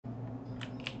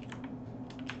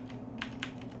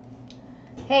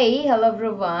Hey, hello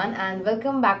everyone and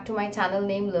welcome back to my channel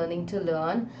named Learning to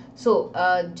Learn. So,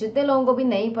 जितने लोगों को भी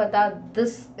नहीं पता,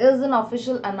 this is an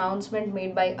official announcement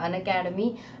made by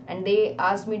Unacademy and they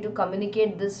asked me to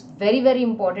communicate this very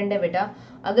important है बेटा.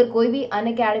 अगर कोई भी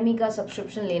Unacademy का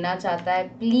सब्सक्रिप्शन लेना चाहता है,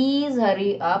 प्लीज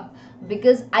हरी अप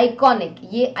बिकॉज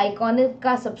ये आइकॉनिक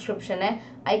का सब्सक्रिप्शन है.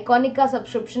 आइकॉनिक का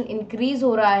सब्सक्रिप्शन इंक्रीज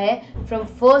हो रहा है फ्रॉम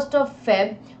 1st of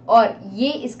Feb और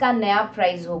ये इसका नया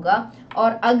प्राइस होगा.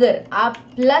 और अगर आप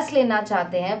प्लस लेना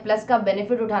चाहते हैं, प्लस का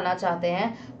बेनिफिट उठाना चाहते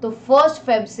हैं, तो 1st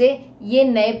Feb से ये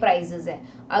नए प्राइजेस हैं.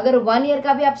 अगर 1 ईयर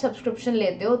का भी आप सब्सक्रिप्शन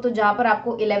लेते हो तो जहां पर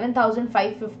आपको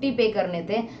 11,550 पे करने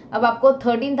थे, अब आपको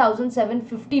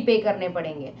 13,750 पे करने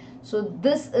पड़ेंगे. So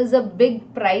this is a big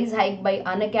price hike bye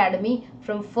Unacademy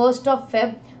from 1st of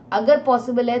Feb. अगर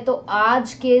पॉसिबल है तो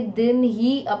आज के दिन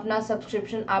ही अपना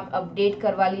सब्सक्रिप्शन आप अपडेट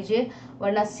करवा लीजिए,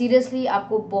 वरना सीरियसली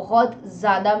आपको बहुत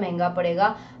ज़्यादा महंगा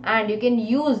पड़ेगा. And you can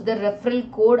use the referral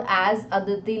code as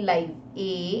Aditi live,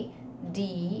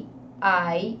 ADITI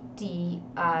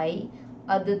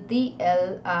Aditi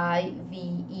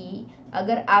LIVE.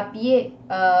 अगर आप ये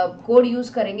कोड यूज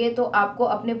करेंगे तो आपको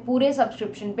अपने पूरे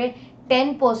सब्सक्रिप्शन पे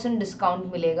 10%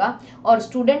 डिस्काउंट मिलेगा और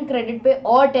स्टूडेंट क्रेडिट पे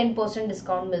और 10%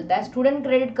 डिस्काउंट मिलता है. स्टूडेंट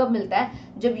क्रेडिट कब मिलता है?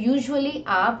 जब यूजुअली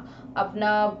आप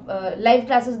अपना लाइव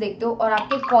क्लासेस देखते हो और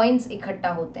आपके कॉइन्स इकट्ठा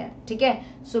होते हैं. ठीक है.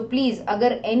 सो प्लीज,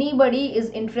 अगर anybody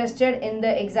is interested in the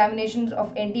examination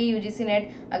of NTA UGC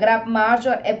net, अगर आप मार्च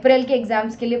और अप्रैल के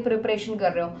एग्जाम्स के लिए प्रिपरेशन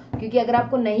कर रहे हो, क्योंकि अगर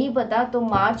आपको नहीं पता तो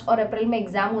मार्च और अप्रैल में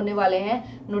एग्जाम होने वाले हैं.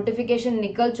 नोटिफिकेशन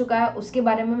निकल चुका है, उसके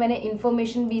बारे में मैंने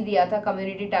इन्फॉर्मेशन भी दिया था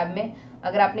कम्युनिटी टैब में,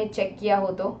 अगर आपने चेक किया हो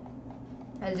तो.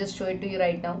 I just show it to you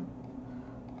right now.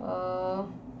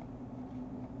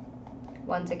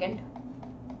 1 second.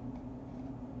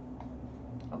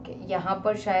 Okay, यहाँ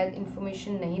पर शायद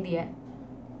इंफॉर्मेशन नहीं दिया है.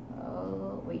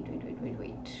 वेट.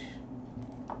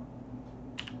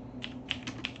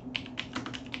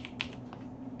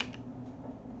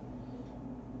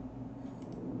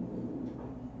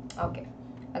 ओके,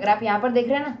 अगर आप यहाँ पर देख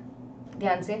रहे हैं ना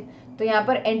ध्यान से, तो यहाँ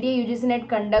पर NTA UGC net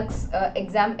conducts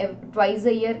exam twice a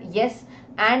year. Yes,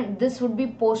 and this would be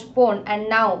postpone and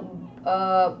now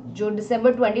जो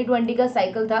दिसंबर 2020 का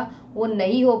साइकिल था वो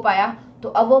नहीं हो पाया, तो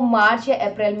अब वो मार्च या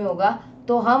अप्रैल में होगा.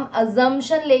 तो हम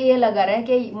अजम्पशन ले ये लगा रहे हैं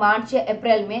कि मार्च या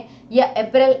अप्रैल में या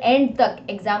अप्रैल एंड तक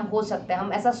एग्जाम हो सकता है.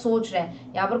 हम ऐसा सोच रहे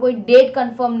हैं. यहाँ पर कोई डेट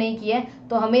कंफर्म नहीं की है,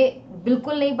 तो हमें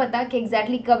बिल्कुल नहीं पता कि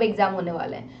एग्जैक्टली कब एग्जाम होने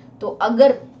वाले हैं. तो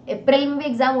अगर अप्रैल में भी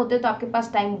एग्जाम होते हैं तो आपके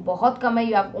पास टाइम बहुत कम है.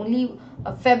 You have only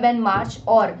Feb and मार्च,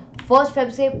 और 1st Feb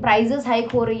से प्राइजेस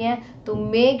हाइक हो रही हैं. तो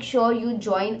make sure you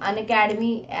join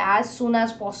Unacademy as soon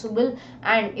as possible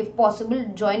and if possible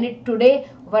join it today,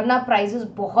 वरना प्राइजेस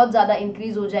बहुत ज़्यादा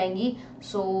इंक्रीज हो जाएंगी.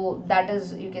 So that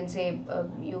is, you can say,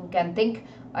 you can think,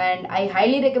 and I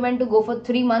highly recommend to go for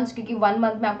 3 months, क्योंकि 1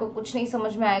 month में आपको कुछ नहीं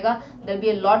समझ में आएगा. There be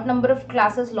a lot number of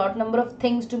classes, lot number of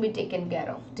things to be taken care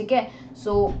of. ठीक है.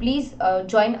 So please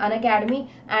join Unacademy.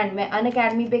 And मैं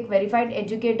अनअकैडमी पे एक वेरीफाइड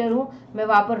एजुकेटर हूँ. मैं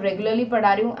वहाँ पर रेगुलरली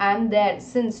पढ़ा रही हूँ. I am there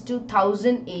since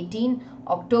 2018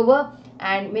 October.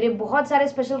 And मेरे बहुत सारे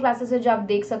स्पेशल क्लासेस है जो आप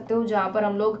देख सकते हो, जहाँ पर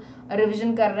हम लोग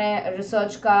रिविजन कर रहे हैं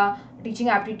रिसर्च का, टीचिंग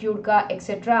एप्टीट्यूड का,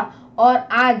 एक्सेट्रा. और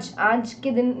आज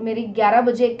के दिन मेरी 11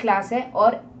 बजे एक क्लास है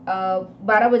और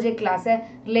 12 बजे क्लास है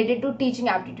related to teaching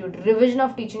aptitude, revision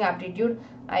of teaching aptitude.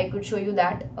 I could show you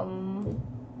that.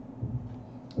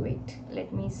 Wait,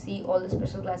 let me see all the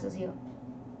special classes here.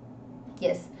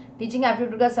 Yes, teaching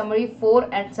aptitude का समरी 4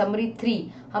 एंड समरी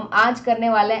 3 हम आज करने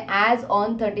वाले हैं as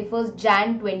on 31st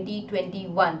Jan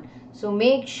 2021. So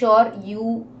make sure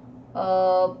you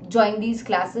join these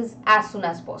classes as soon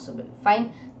as possible. Fine.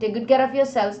 Take good care of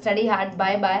yourself, study hard,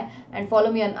 bye and follow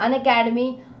me on Unacademy.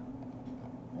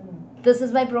 This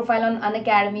is my profile on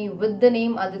Unacademy with the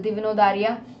name Aditi Vinod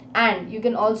Arya, and you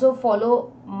can also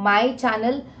follow my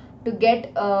channel to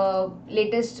get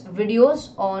latest videos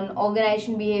on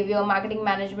organization, behavior, marketing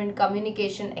management,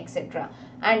 communication, etc.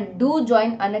 And do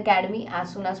join Unacademy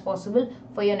as soon as possible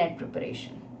for your net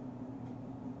preparation.